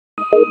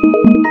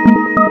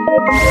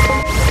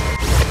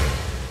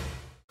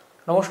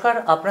নমস্কার,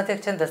 আপনারা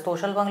দেখছেন the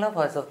social Bangla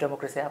voice of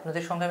democracy.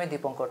 আপনাদের সঙ্গে আমি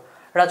দীপঙ্কর।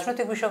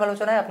 রাজনৈতিক বিষয়ক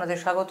আলোচনায় আপনাদের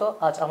স্বাগত।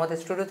 আজ আমাদের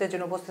স্টুডিওতে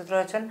যিনি উপস্থিত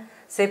রয়েছেন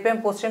সিপিএম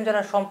পশ্চিম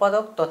জেলার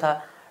সম্পাদক তথা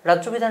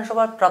রাজ্য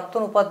বিধানসভার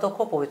প্রাক্তন উপাধ্যক্ষ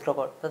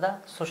পবিত্রকর। দাদা,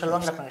 সোশ্যাল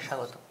বাংলা আপনাকে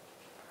স্বাগত।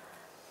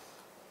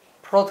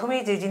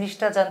 প্রথমেই যে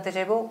জিনিসটা জানতে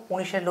চাইব,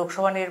 19-এর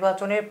লোকসভা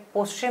নির্বাচনে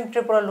পশ্চিম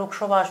ত্রিপুরা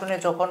লোকসভা আসনে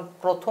যখন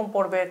প্রথম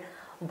পর্বের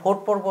ভোট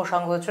পর্ব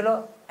সাংগত ছিল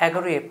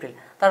 11ই এপ্রিল,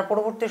 তার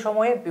পরবর্তী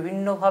সময়ে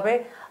বিভিন্নভাবে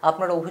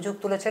আপনারা অভিযোগ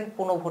তুলেছেন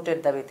পুনঃভোটের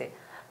দাবিতে।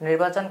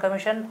 নির্বাচন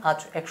কমিশন আজ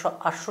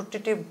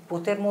 168টি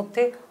বুথের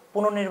মধ্যে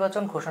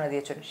পুনর্নির্বাচন ঘোষণা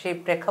দিয়েছেন। সেই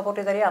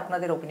প্রেক্ষাপটে দাঁড়িয়ে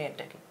আপনাদের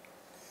ওপিনিয়নটা কি?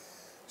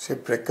 সেই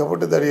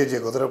প্রেক্ষাপটে দাঁড়িয়ে যে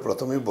কথাটা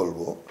প্রথমেই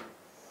বলবো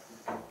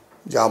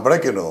যে আমরা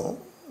কেন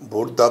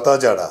ভোটদাতা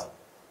যারা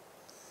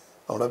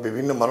আমরা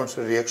বিভিন্ন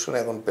মানুষের রিয়াকশন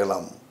এখন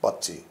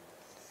পাচ্ছি,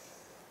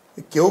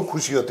 কেউ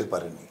খুশি হতে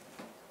পারেনি।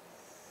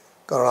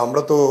 কারণ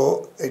আমরা তো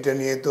এটা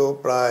নিয়ে তো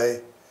প্রায়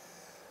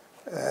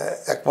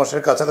 1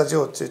 মাসের কাছাকাছি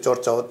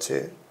চর্চা হচ্ছে।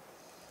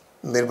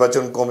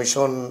 নির্বাচন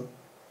কমিশন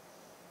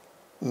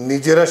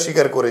নিজেরা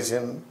স্বীকার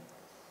করেছেন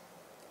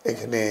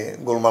এখানে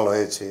গোলমাল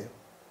হয়েছে,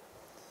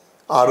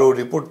 আরও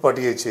রিপোর্ট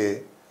পাঠিয়েছে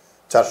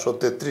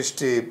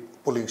 433টি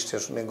পোলিং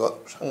স্টেশনে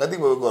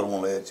সাংঘাতিকভাবে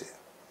গোলমাল হয়েছে।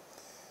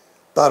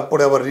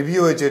 তারপরে আবার রিভিউ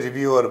হয়েছে,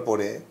 রিভিউ হওয়ার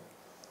পরে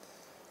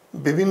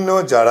বিভিন্ন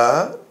যারা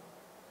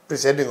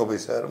প্রিসাইডিং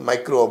অফিসার,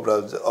 মাইক্রো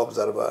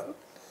অবজারভার,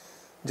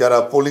 যারা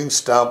পোলিং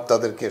স্টাফ,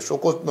 তাদেরকে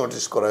শোকজ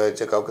নোটিশ করা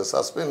হয়েছে, কাউকে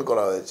সাসপেন্ড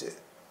করা হয়েছে।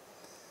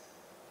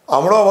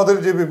 আমরা আমাদের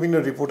যে বিভিন্ন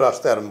রিপোর্ট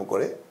আসতে আরম্ভ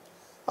করে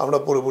আমরা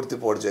পরবর্তী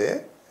পর্যায়ে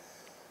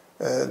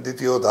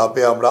দ্বিতীয়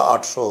ধাপে আমরা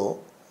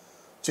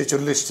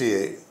 846টি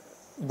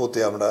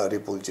বুথে আমরা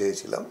রিপোর্ট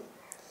চেয়েছিলাম।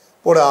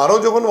 পরে আরও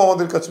যখন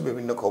আমাদের কাছে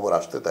বিভিন্ন খবর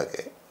আসতে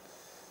থাকে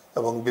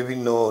এবং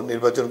বিভিন্ন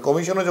নির্বাচন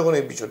কমিশনও যখন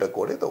এই বিষয়টা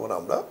করে, তখন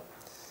আমরা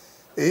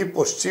এই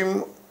পশ্চিম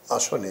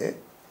আসনে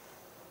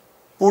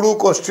পুরো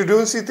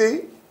কনস্টিটিউয়েন্সিতেই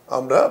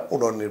আমরা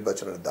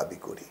পুনর্নির্বাচনের দাবি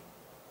করি।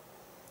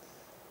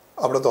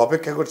 আমরা তো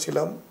অপেক্ষা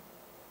করছিলাম,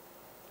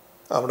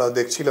 আমরা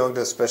দেখছিলাম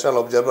একটা স্পেশাল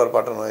অবজারভার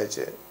পাঠানো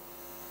হয়েছে,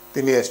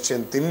 তিনি এসছেন,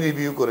 তিনি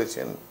রিভিউ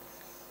করেছেন,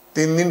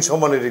 3 দিন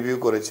সমানে রিভিউ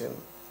করেছেন,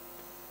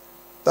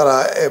 তারা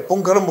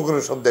পুঙ্খানুপুঙ্খ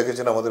সব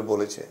দেখেছেন, আমাদের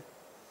বলেছে।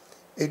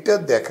 এটা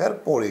দেখার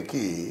পরে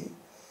কি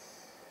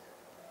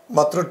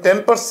মাত্র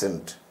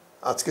 10%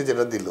 আজকে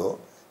যেটা দিল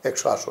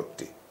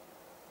 168,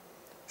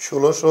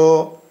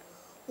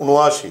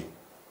 1679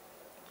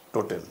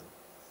 টোটাল,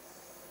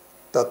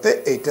 তাতে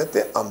এইটাতে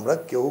আমরা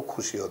কেউ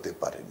খুশি হতে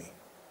পারিনি।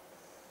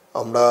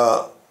 আমরা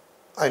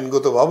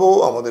আইনগতভাবেও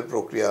আমাদের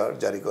প্রক্রিয়া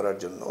জারি করার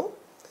জন্য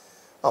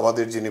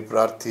আমাদের যিনি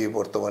প্রার্থী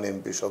বর্তমান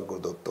এমপি শঙ্কর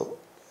দত্ত,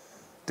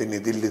 তিনি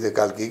দিল্লিতে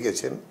কালকেই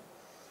গেছেন।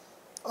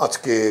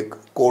 আজকে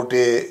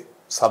কোর্টে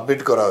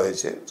সাবমিট করা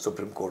হয়েছে,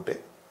 সুপ্রিম কোর্টে,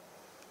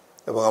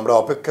 এবং আমরা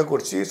অপেক্ষা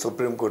করছি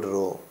সুপ্রিম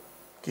কোর্টেরও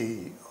কি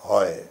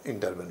হয়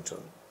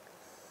ইন্টারভেনশন।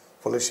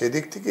 ফলে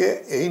সেদিক থেকে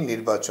এই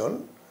নির্বাচন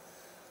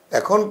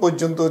এখন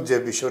পর্যন্ত যে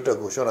বিষয়টা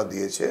ঘোষণা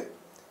দিয়েছে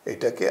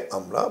এটাকে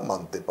আমরা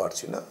মানতে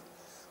পারছি না।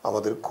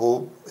 আমাদের ক্ষোভ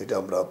এটা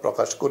আমরা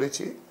প্রকাশ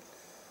করেছি।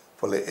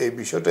 ফলে এই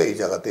বিষয়টা এই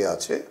জায়গাতে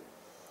আছে।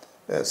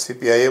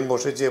 সিপিআইএম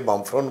বসেছে,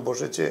 বামফ্রন্ট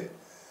বসেছে,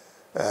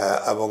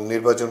 এবং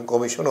নির্বাচন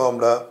কমিশনও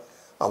আমরা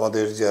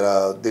আমাদের যারা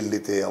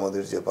দিল্লিতে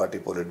আমাদের যে পার্টি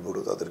পলিট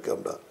ব্যুরো তাদেরকে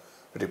আমরা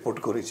রিপোর্ট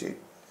করেছি।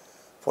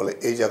 ফলে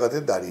এই জায়গাতে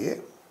দাঁড়িয়ে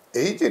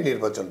এই যে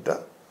নির্বাচনটা,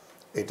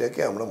 এটাকে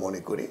আমরা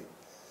মনে করি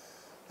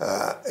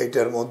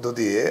এইটার মধ্য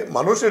দিয়ে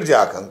মানুষের যে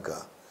আকাঙ্ক্ষা,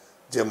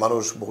 যে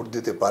মানুষ ভোট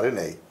দিতে পারে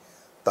নাই,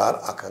 তার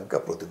আকাঙ্ক্ষা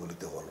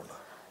প্রতিফলিত হলো না।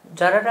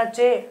 যারা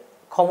রাজ্যে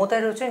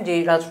ক্ষমতায় রয়েছেন, যে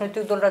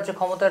রাজনৈতিক দল রাজ্যে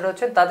ক্ষমতায়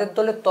রয়েছেন, তাদের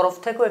দলের তরফ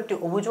থেকেও একটি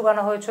অভিযোগ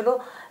আনা হয়েছিল,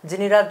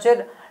 যিনি রাজ্যের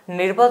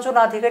নির্বাচন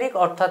আধিকারিক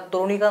অর্থাৎ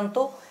তরুণীকান্ত,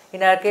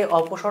 ইনাকে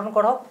অপসারণ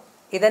করা হোক।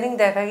 ইদানিং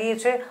দেখা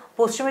গিয়েছে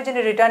পশ্চিমে যিনি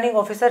রিটার্নিং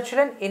অফিসার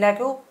ছিলেন,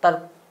 ইনাকেও তার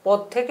পদ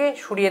থেকে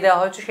সরিয়ে দেওয়া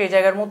হয়েছে। সেই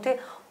জায়গার মধ্যে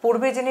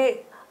পূর্বে যিনি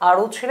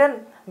আরও ছিলেন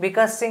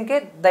বিকাশ সিংকে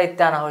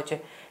দায়িত্বে আনা হয়েছে।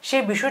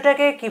 সেই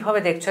বিষয়টাকে কিভাবে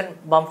দেখছেন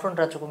বামফ্রন্ট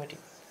রাজ্য কমিটি?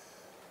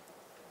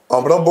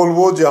 আমরা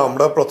বলবো যে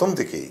আমরা প্রথম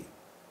থেকেই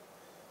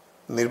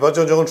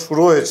নির্বাচন যখন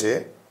শুরু হয়েছে,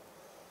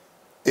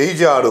 এই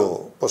যে আরও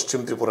পশ্চিম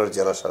ত্রিপুরার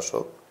জেলা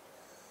শাসক,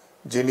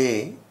 যিনি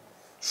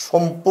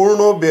সম্পূর্ণ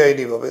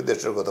বেআইনিভাবে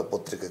দেশের কথা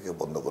পত্রিকাকে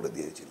বন্ধ করে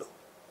দিয়েছিল,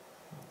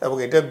 এবং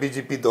এটা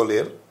বিজেপি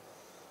দলের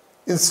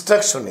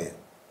ইনস্ট্রাকশনে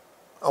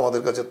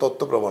আমাদের কাছে তথ্য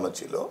প্রমাণও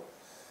ছিল,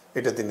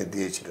 এটা তিনি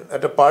দিয়েছিলেন।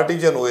 একটা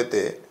পার্টিজান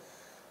ওয়েতে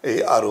এই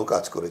আরও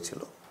কাজ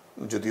করেছিল।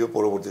 যদিও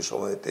পরবর্তী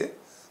সময়েতে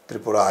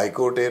ত্রিপুরা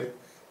হাইকোর্টের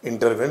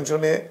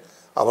ইন্টারভেনশনে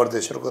আবার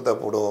দেশের কথা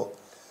পুরো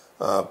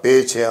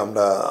পেয়েছে,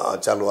 আমরা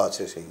চালু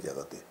আছে সেই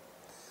জায়গাতে।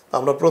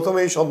 আমরা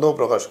প্রথমেই সন্দেহ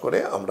প্রকাশ করে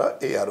আমরা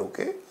এই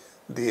আরওকে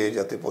দিয়ে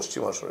যাতে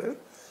পশ্চিম আসনের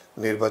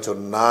নির্বাচন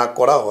না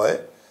করা হয়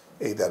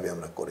এই দাবি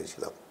আমরা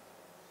করেছিলাম।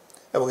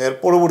 এবং এর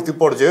পরবর্তী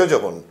পর্যায়েও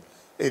যখন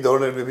এই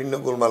ধরনের বিভিন্ন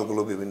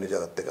গোলমালগুলো বিভিন্ন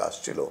জায়গার থেকে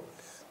আসছিল,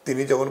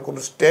 তিনি যখন কোনো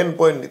স্ট্যান্ড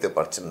পয়েন্ট নিতে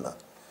পারছেন না,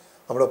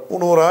 আমরা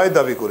পুনরায়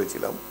দাবি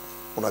করেছিলাম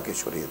ওনাকে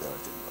সরিয়ে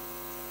দেওয়ার জন্য।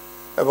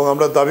 এবং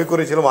আমরা দাবি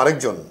করেছিলাম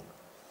আরেকজন,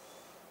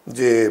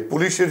 যে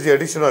পুলিশের যে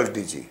অ্যাডিশনাল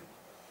ডিজি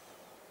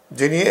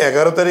যিনি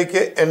 11 তারিখে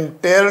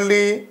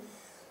এন্টায়ারলি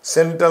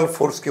সেন্ট্রাল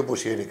ফোর্সকে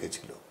বসিয়ে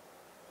রেখেছিল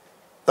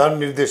তার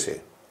নির্দেশে।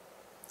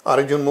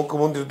 আরেকজন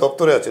মুখ্যমন্ত্রীর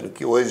দপ্তরে আছেন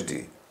কি ওএসডি,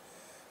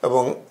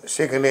 এবং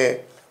সেখানে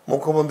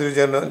মুখ্যমন্ত্রীর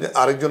যেন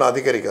আরেকজন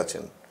আধিকারিক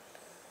আছেন।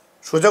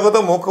 সোজা কথা,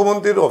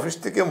 মুখ্যমন্ত্রীর অফিস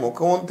থেকে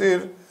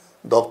মুখ্যমন্ত্রীর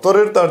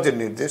দপ্তরের তার যে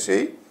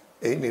নির্দেশেই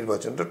এই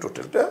নির্বাচনটা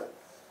টোটালটা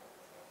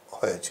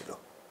হয়েছিল।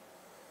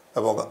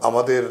 এবং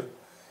আমাদের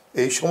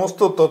এই সমস্ত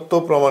তথ্য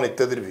প্রমাণ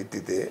ইত্যাদির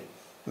ভিত্তিতে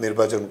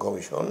নির্বাচন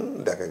কমিশন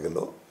দেখা গেল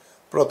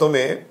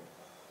প্রথমে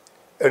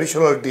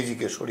অ্যাডিশনাল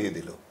ডিজিকে সরিয়ে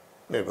দিল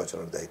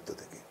নির্বাচনের দায়িত্ব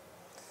থেকে।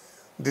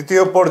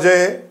 দ্বিতীয়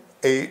পর্যায়ে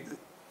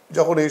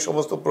যখন এই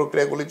সমস্ত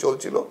প্রক্রিয়াগুলি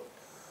চলছিল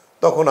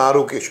তখন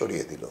আরওকে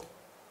সরিয়ে দিল।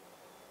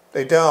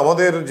 এটা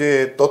আমাদের যে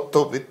তথ্য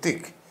ভিত্তিক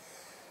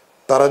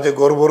তারা যে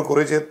গড়বড়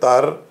করেছে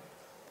তার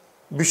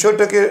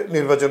বিষয়টাকে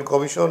নির্বাচন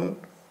কমিশন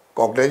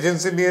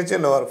কগনাইজেন্সি নিয়েছে,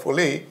 নেওয়ার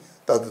ফলেই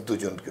তাদের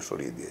দুজনকে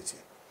সরিয়ে দিয়েছে।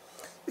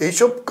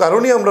 এইসব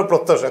কারণেই আমরা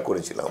প্রত্যাশা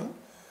করেছিলাম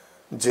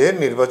যে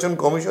নির্বাচন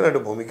কমিশন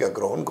একটা ভূমিকা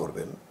গ্রহণ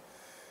করবেন,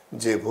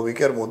 যে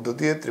ভূমিকার মধ্য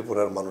দিয়ে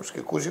ত্রিপুরার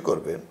মানুষকে খুশি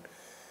করবেন।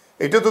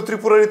 এটা তো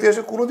ত্রিপুরার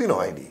ইতিহাসে কোনোদিন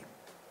হয়নি।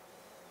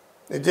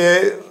 যে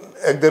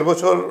 1-1.5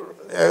 বছর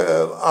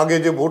আগে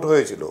যে ভোট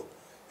হয়েছিল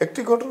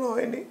একটি ঘটনা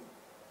হয়নি,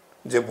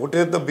 যে ভোটে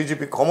তো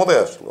বিজেপি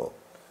ক্ষমতায় আসলো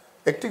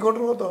একটি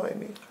ঘটনা তো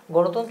হয়নি।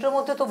 গণতন্ত্রের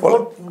মধ্যে তো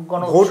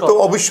ভোট তো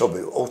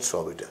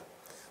উৎসব এটা।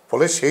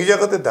 ফলে সেই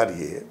জায়গাতে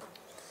দাঁড়িয়ে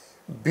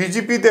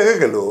বিজেপি দেখা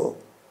গেল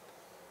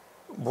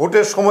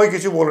ভোটের সময়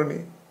কিছু বলেনি,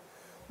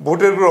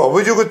 ভোটের উপর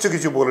অভিযোগ হচ্ছে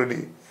কিছু বলেনি।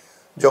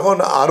 যখন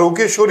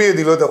আরওকে সরিয়ে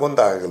দিল তখন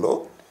দেখা গেল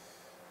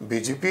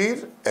বিজেপির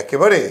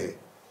একেবারে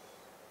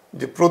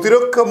যে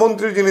প্রতিরক্ষা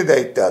মন্ত্রীর যিনি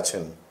দায়িত্বে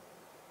আছেন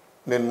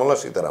নির্মলা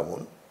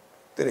সীতারামন,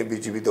 তিনি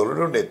বিজেপি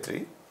দলেরও নেত্রী,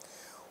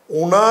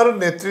 ওনার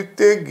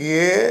নেতৃত্বে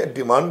গিয়ে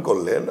ডিমান্ড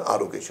করলেন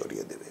আরওকে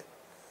সরিয়ে দেবে।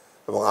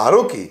 এবং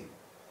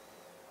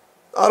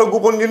আরও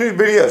গোপন জিনিস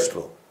বেরিয়ে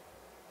আসলো,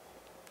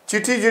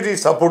 চিঠি যেটি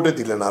সাপোর্টে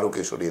দিলেন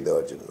আরওকে সরিয়ে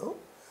দেওয়ার জন্য,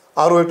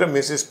 আরও একটা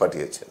মেসেজ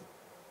পাঠিয়েছেন।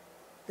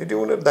 এটি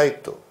ওনার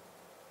দায়িত্ব।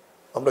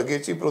 আমরা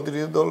গিয়েছি,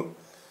 প্রতিনিধি দল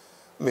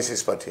মেসেজ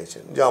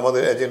পাঠিয়েছেন যে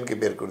আমাদের এজেন্টকে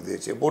বের করে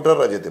দিয়েছে,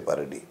 ভোটাররা যেতে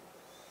পারেনি।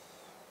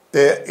 তো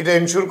এটা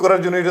ইনশিওর করার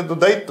জন্য এটা তো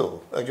দায়িত্ব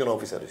একজন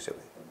অফিসার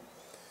হিসেবে।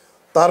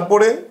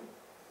 তারপরে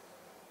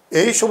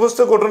এই সমস্ত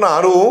ঘটনা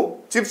আরও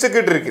চিফ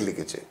সেক্রেটারিকে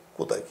লিখেছে,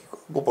 কোথায় কি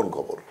গোপন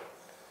খবর।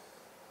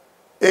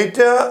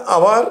 এইটা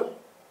আবার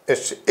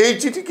এসছে। এই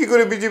চিঠি কি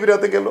করে বিজেপির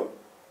হাতে গেল?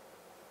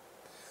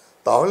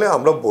 তাহলে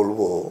আমরা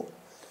বলবো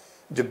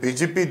যে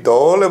বিজেপি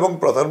দল এবং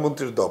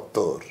প্রধানমন্ত্রীর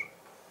দপ্তর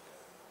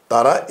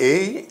তারা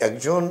এই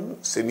একজন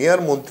সিনিয়র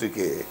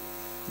মন্ত্রীকে,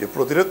 যে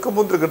প্রতিরক্ষা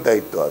মন্ত্রকের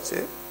দায়িত্ব আছে,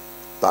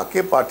 তাকে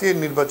পাঠিয়ে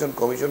নির্বাচন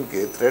কমিশনকে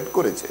থ্রেট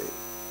করেছে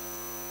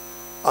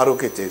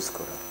আরওকে চেঞ্জ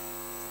করা।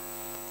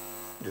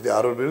 যদি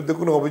আরওর বিরুদ্ধে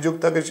কোনো অভিযোগ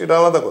থাকে সেটা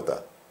আলাদা কথা,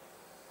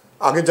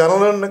 আগে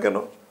জানালেন না কেন?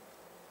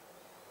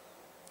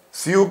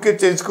 সিইওকে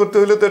চেঞ্জ করতে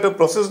হলে তো একটা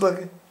প্রসেস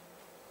লাগে।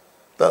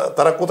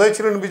 তারা কোথায়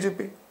ছিলেন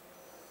বিজেপি?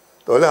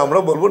 তাহলে আমরা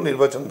বলবো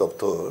নির্বাচন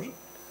দপ্তর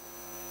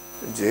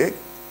যে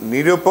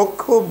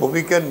নিরপেক্ষ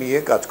ভূমিকা নিয়ে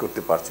কাজ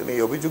করতে পারছে না।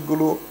 এই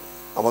অভিযোগগুলো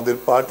আমাদের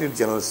পার্টির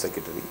জেনারেল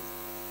সেক্রেটারি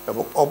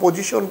এবং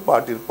অপোজিশন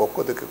পার্টির পক্ষ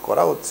থেকে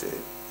করা হচ্ছে,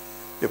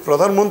 যে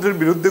প্রধানমন্ত্রীর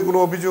বিরুদ্ধে কোনো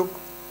অভিযোগ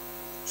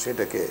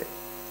সেটাকে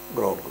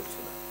গ্রহণ করছে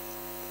না,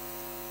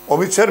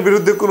 অমিত শাহর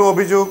বিরুদ্ধে কোনো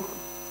অভিযোগ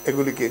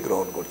এগুলিকে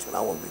গ্রহণ করছে না,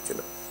 আমল দিচ্ছে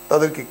না,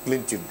 তাদেরকে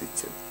ক্লিন চিট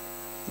দিচ্ছেন,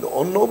 কিন্তু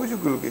অন্য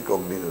অভিযোগগুলোকে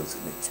কগনিজেন্সে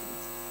নিচ্ছেন।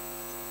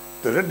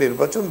 তো এটা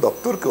নির্বাচন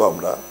দপ্তরকেও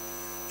আমরা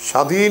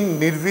স্বাধীন,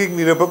 নির্ভীক,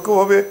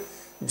 নিরপেক্ষভাবে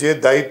যে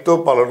দায়িত্ব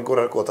পালন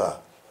করার কথা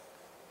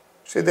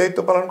সেই দায়িত্ব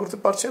পালন করতে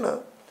পারছে না।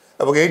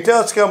 এবং এইটা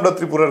আজকে আমরা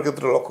ত্রিপুরার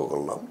ক্ষেত্রে লক্ষ্য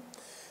করলাম,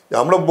 যে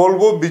আমরা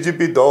বলবো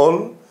বিজেপি দল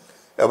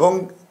এবং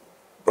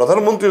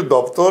প্রধানমন্ত্রীর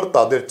দপ্তর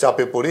তাদের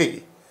চাপে পড়েই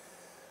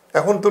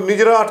এখন তো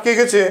নিজেরা আটকে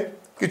গেছে,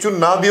 কিছু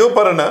না দিয়েও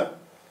পারে না,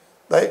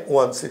 তাই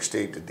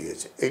 168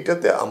 দিয়েছে।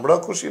 এইটাতে আমরা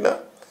খুশি না,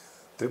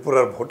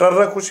 ত্রিপুরার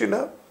ভোটাররা খুশি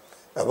না।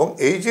 এবং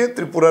এই যে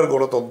ত্রিপুরার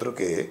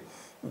গণতন্ত্রকে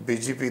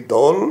বিজেপি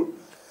দল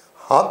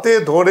হাতে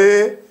ধরে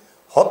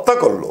হত্যা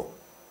করলো,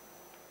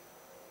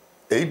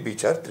 এই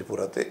বিচার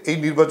ত্রিপুরাতে এই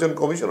নির্বাচন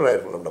কমিশন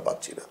রায়ের ফল আমরা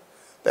পাচ্ছি না।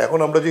 তো এখন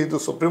আমরা যেহেতু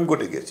সুপ্রিম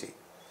কোর্টে গেছি,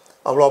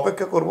 আমরা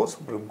অপেক্ষা করব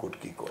সুপ্রিম কোর্ট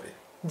কি করে।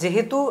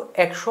 যেহেতু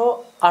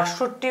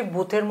 168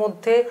 বুথের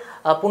মধ্যে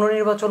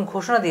পুনর্নির্বাচন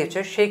ঘোষণা দিয়েছে,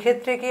 সেই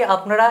ক্ষেত্রে কি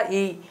আপনারা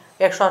এই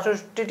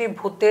 168টি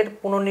বুথের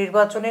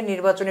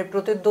নির্বাচনী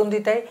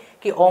প্রতিদ্বন্দ্বিতায়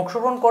কি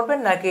অংশগ্রহণ করবেন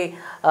নাকি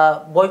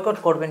বয়কট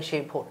করবেন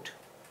সেই ভোট?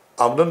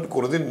 আমরা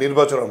কোনোদিন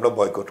নির্বাচন আমরা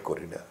বয়কট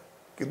করি না,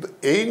 কিন্তু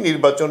এই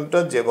নির্বাচনটা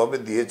যেভাবে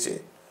দিয়েছে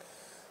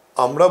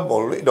আমরা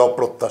বলবো এটা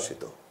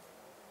অপ্রত্যাশিত।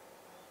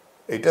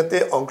 এটাতে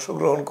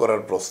অংশগ্রহণ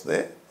করার প্রশ্নে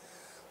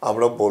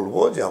আমরা বলবো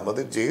যে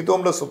আমাদের, যেহেতু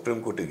আমরা সুপ্রিম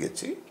কোর্টে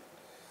গেছি,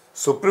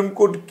 সুপ্রিম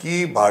কোর্ট কি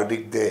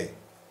ভার্ডিক্ট দেয়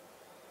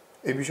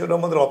এই বিষয়টা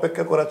আমাদের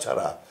অপেক্ষা করা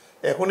ছাড়া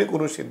এখনই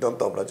কোনো সিদ্ধান্ত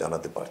আমরা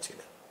জানাতে পারছি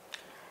না।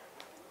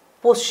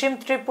 পশ্চিম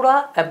ত্রিপুরা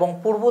এবং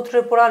পূর্ব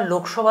ত্রিপুরা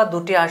লোকসভা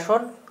দুটি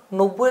আসন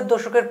 90-এর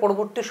দশকের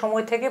পরবর্তী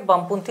সময় থেকে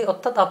বামপন্থী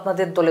অর্থাৎ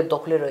আপনাদের দলের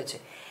দখলে রয়েছে।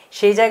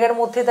 সেই জায়গার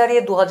মধ্যে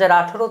দাঁড়িয়ে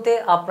 2018-তে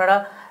আপনারা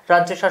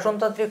রাজ্যের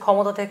শাসনতান্ত্রিক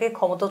ক্ষমতা থেকে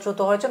ক্ষমতাচ্যুত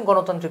হয়েছেন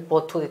গণতান্ত্রিক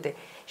পদ্ধতিতে।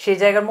 সেই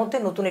জায়গার মধ্যে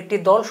নতুন একটি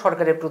দল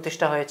সরকারের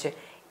প্রতিষ্ঠা হয়েছে।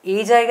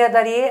 এই জায়গায়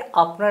দাঁড়িয়ে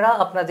আপনারা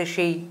আপনাদের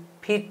সেই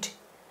ফিট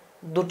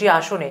দুটি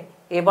আসনে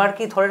এবার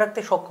কি ধরে রাখতে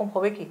সক্ষম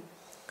হবে কি?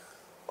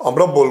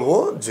 আমরা বলবো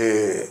যে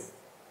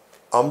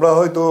আমরা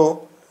হয়তো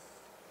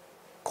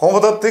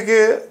ক্ষমতার থেকে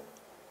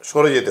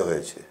সরে যেতে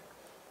হয়েছে,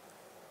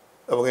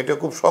 এবং এটা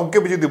খুব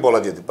সংক্ষেপে যদি বলা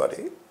যেতে পারে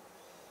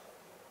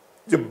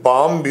যে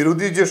বাম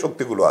বিরোধী যে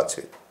শক্তিগুলো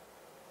আছে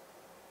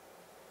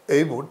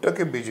এই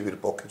ভোটটাকে বিজেপির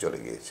পক্ষে চলে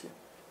গিয়েছে।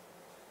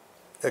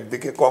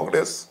 একদিকে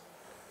কংগ্রেস,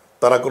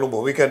 তারা কোনো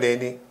ভূমিকা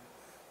নেয়নি,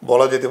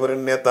 বলা যেতে পারে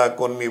নেতা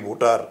কর্মী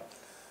ভোটার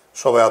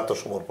সবাই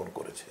আত্মসমর্পণ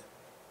করেছে,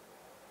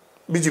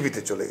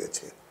 বিজেপিতে চলে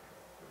গেছে।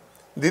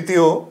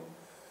 দ্বিতীয়,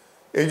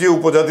 এই যে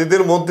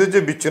উপজাতিদের মধ্যে যে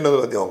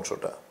বিচ্ছিন্নতাবাদী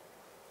অংশটা,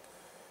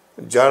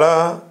 যারা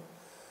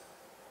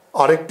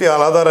আরেকটি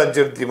আলাদা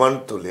রাজ্যের ডিমান্ড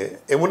তুলে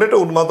এমন একটা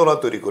উন্মাদনা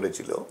তৈরি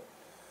করেছিল,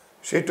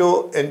 সেটাও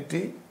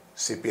অ্যান্টি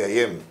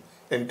সিপিআইএম,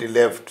 অ্যান্টি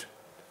লেফট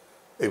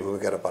এই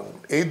ভূমিকাটা পালন।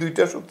 এই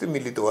দুইটা শক্তি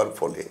মিলিত হওয়ার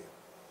ফলে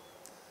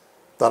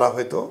তারা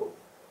হয়তো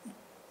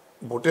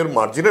ভোটের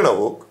মার্জিনে না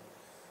হোক,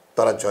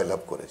 তারা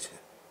জয়লাভ করেছে।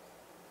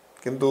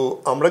 কিন্তু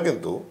আমরা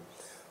কিন্তু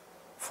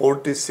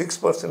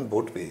 46%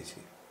 ভোট পেয়েছি।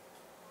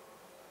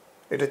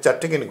 এটা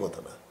চারটেখানি কথা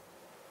না,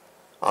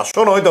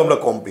 আসন হয়তো আমরা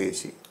কম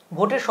পেয়েছি,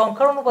 ভোটের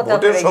সংখ্যার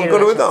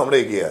অনুপাতে আমরা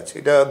এগিয়ে আছি।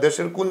 এটা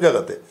দেশের কোন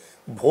জায়গাতে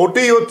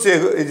ভোটেই হচ্ছে,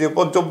 এই যে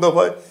পঞ্চম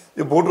দফায়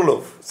যে ভোট হলো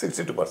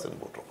 62%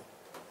 ভোট হলো,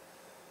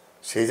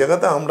 সেই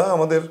জায়গাতে আমরা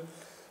আমাদের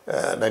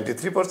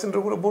 93%-এর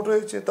উপরে ভোট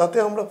হয়েছে, তাতে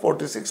আমরা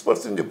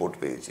 46% যে ভোট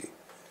পেয়েছি,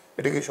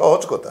 এটা কি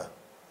সহজ কথা?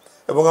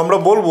 এবং আমরা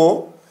বলবো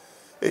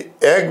এই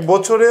এক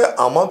বছরে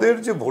আমাদের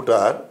যে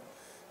ভোটার,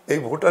 এই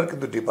ভোটার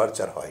কিন্তু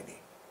ডিপারচার হয়নি,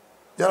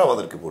 যারা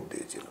আমাদেরকে ভোট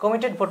দিয়েছিল।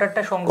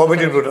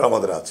 কমিটেড ভোটার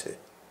আমাদের আছে।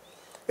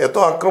 এত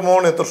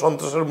আক্রমণ, এত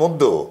সন্ত্রাসের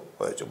মধ্যেও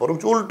হয়েছে, বরং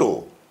উল্টো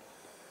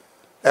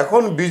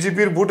এখন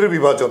বিজেপির ভোটের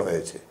বিভাজন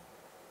হয়েছে।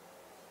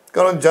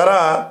 কারণ যারা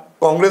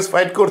কংগ্রেস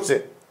ফাইট করছে,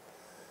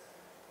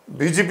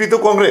 বিজেপি তো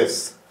কংগ্রেস,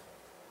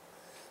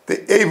 তো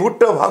এই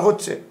ভোটটা ভাগ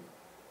হচ্ছে।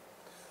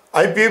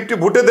 আইপিএফটি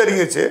ভোটে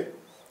দাঁড়িয়েছে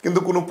কিন্তু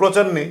কোনো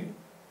প্রচার নেই,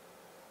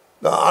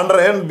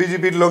 আন্ডারহ্যান্ড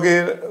বিজেপির লোকে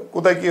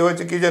কোথায় কী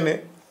হয়েছে কি জানে।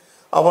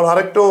 আবার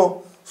আরেকটাও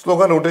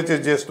স্লোগান উঠেছে,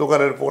 যে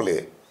স্লোগানের ফলে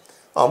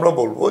আমরা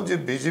বলবো যে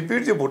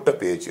বিজেপির যে ভোটটা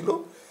পেয়েছিল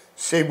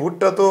সেই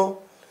ভোটটা তো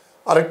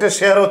আরেকটা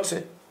শেয়ার হচ্ছে।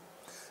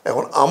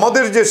 এখন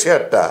আমাদের যে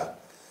শেয়ারটা,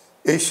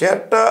 এই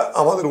শেয়ারটা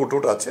আমাদের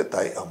উঠোট আছে,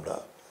 তাই আমরা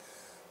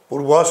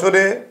পূর্ব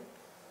আসরে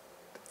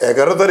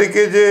 11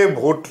 তারিখে যে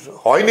ভোট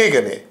হয়নি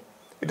এখানে,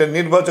 এটা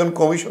নির্বাচন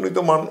কমিশনই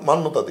তো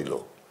মান্যতা দিল,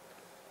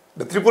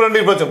 ত্রিপুরা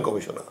নির্বাচন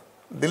কমিশনার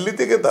দিল্লি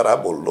থেকে তারা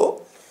বলল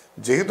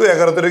যেহেতু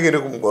 11 তারিখে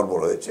এরকম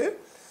গড়বড় হয়েছে,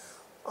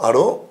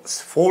 আরও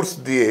ফোর্স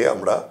দিয়ে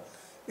আমরা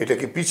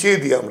এটাকে পিছিয়ে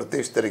দিয়ে আমরা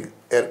 23 তারিখ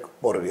এর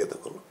পরের ইয়েতে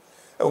করলো।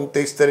 এবং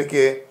 23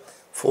 তারিখে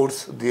ফোর্স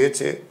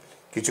দিয়েছে,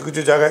 কিছু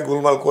কিছু জায়গায়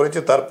গোলমাল করেছে,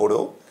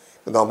 তারপরেও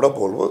কিন্তু আমরা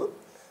বলবো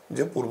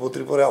যে পূর্ব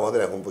ত্রিপুরায়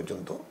আমাদের এখন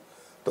পর্যন্ত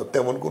তো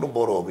তেমন কোনো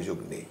বড় অভিযোগ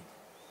নেই।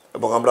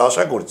 এবং আমরা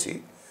আশা করছি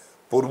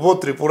পূর্ব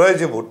ত্রিপুরায়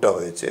যে ভোটটা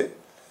হয়েছে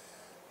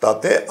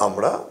তাতে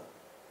আমরা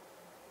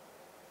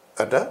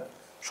একটা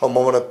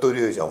সম্ভাবনা তৈরি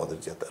হয়েছে আমাদের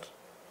জেতার।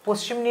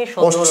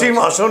 পশ্চিম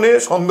আসনে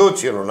সন্দেহ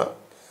ছিল না,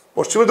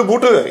 পশ্চিমে তো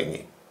ভোটই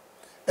হয়নি।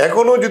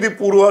 এখনও যদি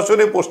পূর্ব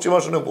আসনে পশ্চিম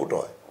আসনে ভোট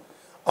হয়,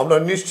 আমরা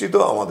নিশ্চিত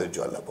আমাদের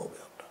জয়লাভ হবে।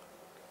 আমরা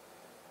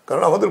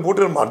কারণ আমাদের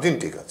ভোটের মার্জিন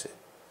ঠিক আছে,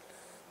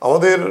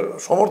 আমাদের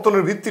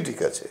সমর্থনের ভিত্তি ঠিক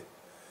আছে।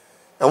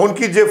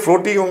 এমনকি যে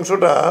ফ্লোটিং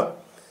অংশটা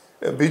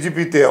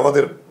বিজেপিতে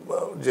আমাদের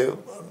যে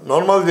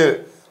নর্মাল যে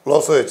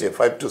লস হয়েছে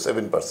 5 to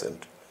 7%,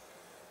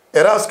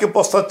 এরা আজকে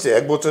পস্তাচ্ছে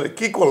এক বছরে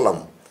কি করলাম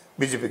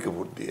বিজেপিকে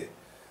ভোট দিয়ে।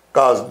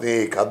 কাজ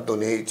নেই, খাদ্য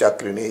নেই,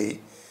 চাকরি নেই,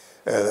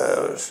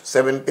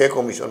 7 পে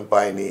কমিশন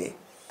পায়নি,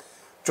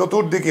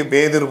 চতুর্দিকে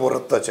মেয়েদের উপর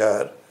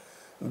অত্যাচার,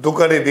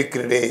 দোকানে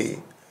বিক্রি নেই,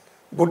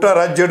 গোটা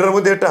রাজ্যটার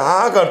মধ্যে একটা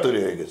হাহাকার তৈরি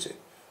হয়ে গেছে।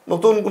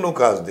 নতুন কোনো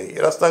কাজ নেই,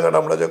 রাস্তাঘাট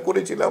আমরা যা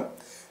করেছিলাম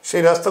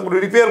সেই রাস্তাগুলো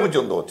রিপেয়ার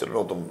পর্যন্ত হচ্ছে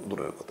নতুন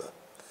দূরের কথা।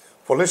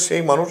 ফলে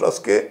সেই মানুষ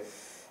আজকে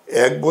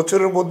এক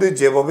বছরের মধ্যে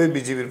যেভাবে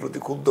বিজেপির প্রতি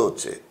ক্ষুব্ধ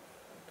হচ্ছে,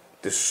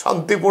 তো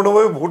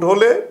শান্তিপূর্ণভাবে ভোট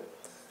হলে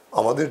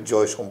আমাদের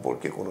জয়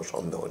সম্পর্কে কোনো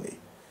সন্দেহ নেই।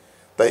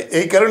 তাই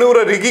এই কারণে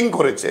ওরা রিগিং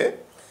করেছে,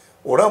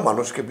 ওরা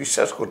মানুষকে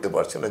বিশ্বাস করতে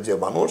পারছে না যে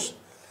মানুষ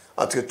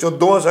আজকে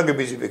 14 মাস আগে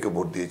বিজেপিকে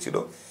ভোট দিয়েছিল,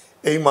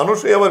 এই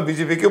মানুষই আবার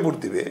বিজেপিকে ভোট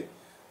দিবে।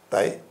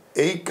 তাই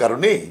এই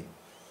কারণেই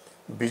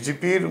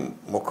বিজেপির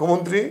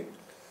মুখ্যমন্ত্রী,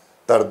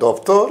 তার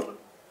দপ্তর,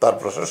 তার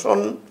প্রশাসন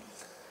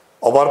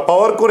ওভার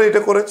পাওয়ার করে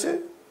এটা করেছে।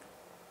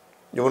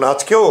 যেমন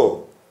আজকেও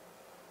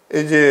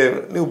এই যে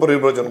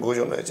উপনির্বাচন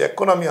ঘোষণা হয়েছে,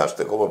 এখন আমি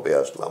আসতে খবর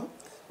পেয়ে আসলাম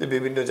যে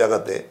বিভিন্ন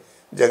জায়গাতে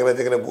যেখানে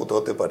যেখানে বুথ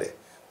হতে পারে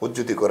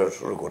উজ্জুতি করা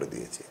শুরু করে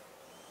দিয়েছে।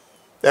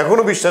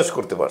 এখনও বিশ্বাস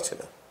করতে পারছে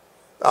না।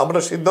 আমরা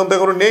সিদ্ধান্ত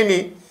এখনও নেইনি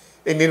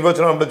এই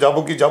নির্বাচনে আমরা যাব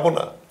কি যাব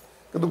না,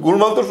 কিন্তু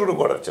গোলমাল তো শুরু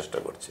করার চেষ্টা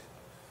করছে।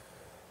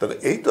 তাহলে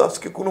এই তো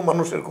আজকে কোনো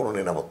মানুষের কোনো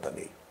নিরাপত্তা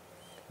নেই।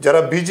 যারা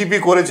বিজেপি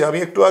করেছে, আমি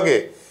একটু আগে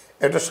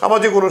একটা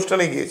সামাজিক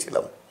অনুষ্ঠানে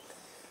গিয়েছিলাম,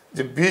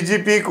 যে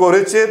বিজেপি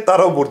করেছে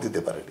তারাও ভোট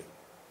দিতে পারেনি,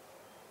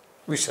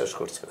 বিশ্বাস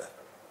করছে না।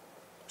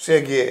 সে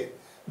গিয়ে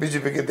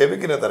বিজেপিকে দেবে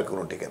কিনা তার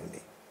কোনো ঠিকানা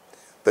নেই।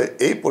 তাই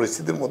এই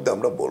পরিস্থিতির মধ্যে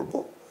আমরা বলবো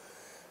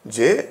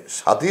যে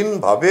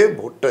স্বাধীনভাবে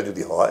ভোটটা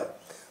যদি হয়,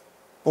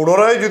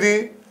 পুনরায় যদি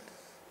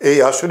এই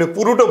আসনে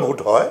পুরোটা ভোট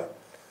হয়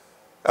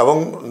এবং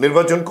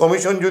নির্বাচন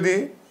কমিশন যদি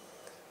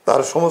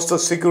তার সমস্ত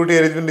সিকিউরিটি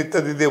অ্যারেঞ্জমেন্ট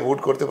ইত্যাদি দিয়ে ভোট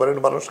করতে পারেন,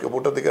 মানুষকে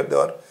ভোটাধিকার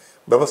দেওয়ার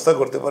ব্যবস্থা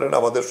করতে পারেন,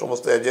 আমাদের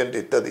সমস্ত এজেন্ট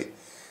ইত্যাদি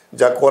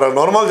যা করা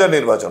নর্মাল যা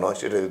নির্বাচন হয়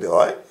সেটা যদি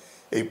হয়,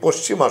 এই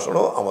পশ্চিম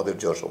আসনও আমাদের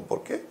জয়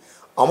সম্পর্কে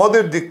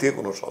আমাদের দিক থেকে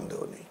কোনো সন্দেহ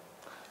নেই।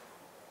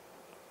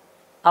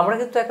 আমরা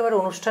কিন্তু একেবারে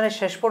অনুষ্ঠানের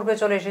শেষ পর্বে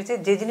চলে এসেছি।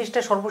 যে জিনিসটা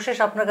সর্বশেষ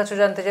আপনার কাছে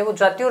জানতে চাইব,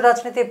 জাতীয়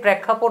রাজনীতির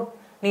প্রেক্ষাপট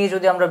নিয়ে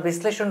যদি আমরা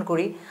বিশ্লেষণ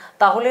করি,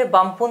 তাহলে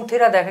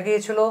বামপন্থীরা দেখা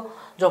গিয়েছিল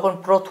যখন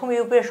প্রথম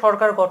ইউপিএ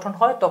সরকার গঠন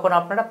হয় তখন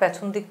আপনারা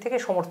পেছন দিক থেকে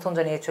সমর্থন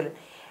জানিয়েছিলেন।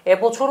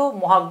 এবছরও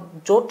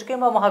মহাজোট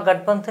কিংবা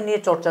মহাগঠবন্ধন নিয়ে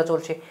চর্চা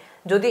চলছে।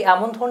 যদি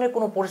এমন ধরনের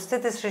কোনো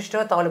পরিস্থিতি সৃষ্টি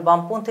হয় তাহলে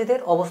বামপন্থীদের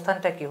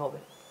অবস্থানটা কি হবে?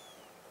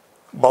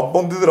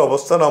 বামপন্থীদের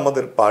অবস্থান,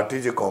 আমাদের পার্টি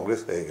যে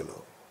কংগ্রেস হয়ে গেল,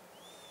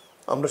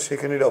 আমরা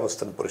সেখানের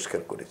অবস্থান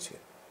পরিষ্কার করেছি।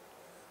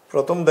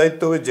 প্রথম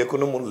দায়িত্ব হবে যে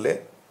কোনো মূল্যে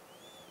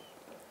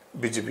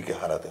বিজেপিকে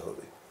হারাতে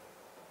হবে।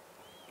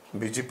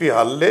 বিজেপি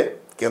হারলে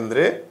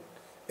কেন্দ্রে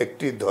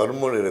একটি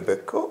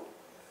ধর্মনিরপেক্ষ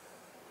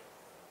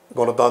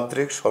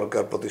গণতান্ত্রিক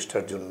সরকার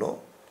প্রতিষ্ঠার জন্য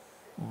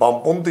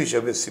বামপন্থী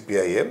হিসেবে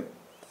সিপিআইএম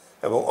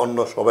এবং অন্য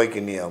সবাইকে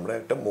নিয়ে আমরা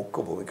একটা মুখ্য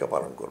ভূমিকা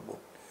পালন করব।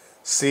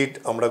 সিট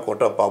আমরা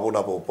কটা পাবো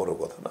না পাবো বড়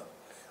কথা না।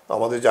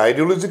 আমাদের যে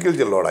আইডিওলজিক্যাল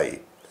যে লড়াই,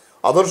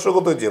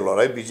 আদর্শগত যে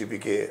লড়াই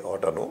বিজেপিকে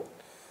হটানো,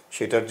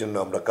 সেটার জন্য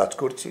আমরা কাজ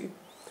করছি।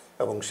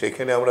 এবং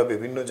সেখানে আমরা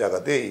বিভিন্ন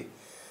জায়গাতেই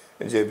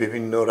যে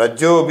বিভিন্ন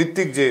রাজ্য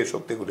ভিত্তিক যে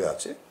শক্তিগুলি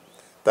আছে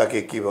তাকে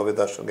কিভাবে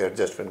তার সঙ্গে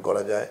অ্যাডজাস্টমেন্ট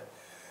করা যায়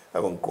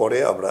এবং করে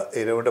আমরা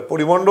এরকম একটা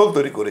পরিমণ্ডল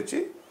তৈরি করেছি।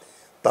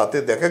 তাতে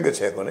দেখা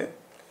গেছে এখানে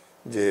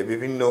যে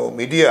বিভিন্ন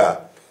মিডিয়া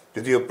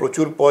যদিও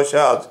প্রচুর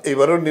পয়সা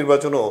এইবারের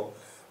নির্বাচনও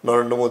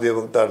নরেন্দ্র মোদী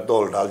এবং তার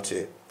দল ঢালছে,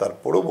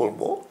 তারপরেও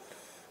বলবো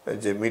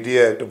যে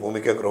মিডিয়া একটা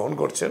ভূমিকা গ্রহণ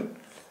করছেন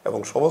এবং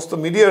সমস্ত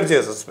মিডিয়ার যে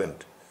অ্যাসেসমেন্ট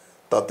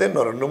তাতে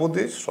নরেন্দ্র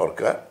মোদী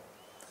সরকার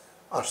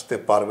আসতে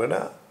পারবে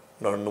না।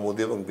 নরেন্দ্র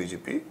মোদী এবং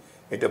বিজেপি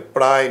এটা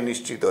প্রায়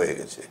নিশ্চিত হয়ে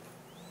গেছে।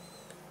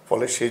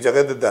 ফলে সেই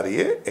জায়গাতে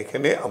দাঁড়িয়ে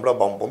এখানে আমরা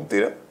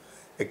বামপন্থীরা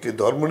একটি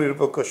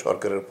ধর্মনিরপেক্ষ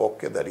সরকারের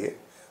পক্ষে দাঁড়িয়ে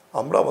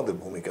আমরা আমাদের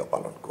ভূমিকা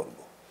পালন করব।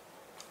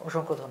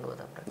 অসংখ্য ধন্যবাদ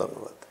আপনাকে।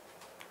 ধন্যবাদ।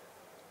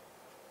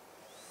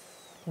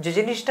 যে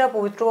জিনিসটা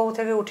পবিত্রবাবু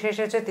থেকে উঠে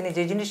এসেছে, তিনি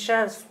যে জিনিসটা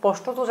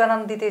স্পষ্টত জানান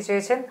দিতে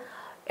চেয়েছেন,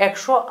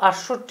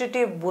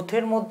 168টি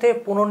বুথের মধ্যে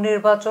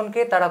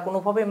পুনর্নির্বাচনকে তারা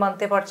কোনোভাবেই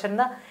মানতে পারছেন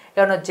না।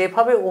 কেননা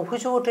যেভাবে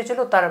অভিযোগ উঠেছিল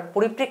তার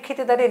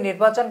পরিপ্রেক্ষিতে দাঁড়িয়ে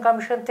নির্বাচন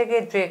কমিশন থেকে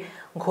যে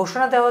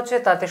ঘোষণা দেওয়া হচ্ছে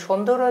তাতে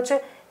সন্দেহ রয়েছে।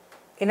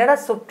 এনারা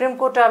সুপ্রিম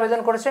কোর্টে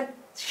আবেদন করেছেন,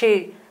 সেই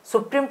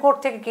সুপ্রিম কোর্ট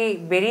থেকে কি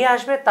বেরিয়ে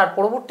আসবে তার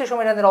পরবর্তী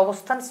সময় এনাদের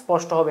অবস্থান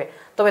স্পষ্ট হবে।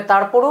 তবে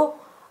তারপরও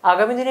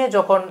আগামী দিনে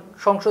যখন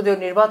সংসদীয়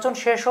নির্বাচন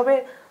শেষ হবে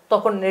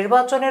তখন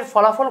নির্বাচনের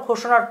ফলাফল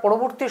ঘোষণার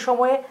পরবর্তী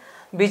সময়ে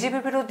বিজেপি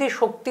বিরোধী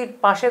শক্তির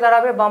পাশে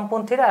দাঁড়াবে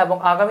বামপন্থীরা এবং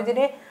আগামী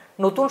দিনে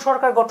নতুন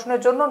সরকার গঠনের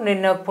জন্য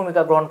নির্ণায়ক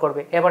ভূমিকা গ্রহণ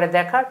করবে। এবারে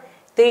দেখার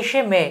 23শে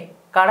মে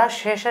কারা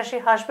শেষ হাসি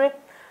হাসবেন,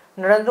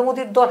 নরেন্দ্র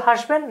মোদীর দল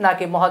হাসবেন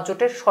নাকি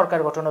মহাজোটের সরকার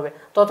গঠন হবে।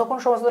 ততক্ষণ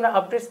সমস্ত ধরনের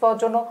আপডেটস পাওয়ার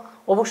জন্য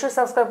অবশ্যই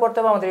সাবস্ক্রাইব করতে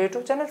হবে আমাদের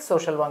YouTube channel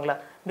social Bangla.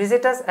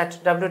 Visit us at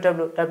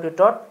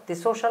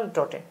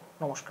www.thesocial.in।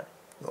 নমস্কার।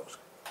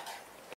 নমস্কার।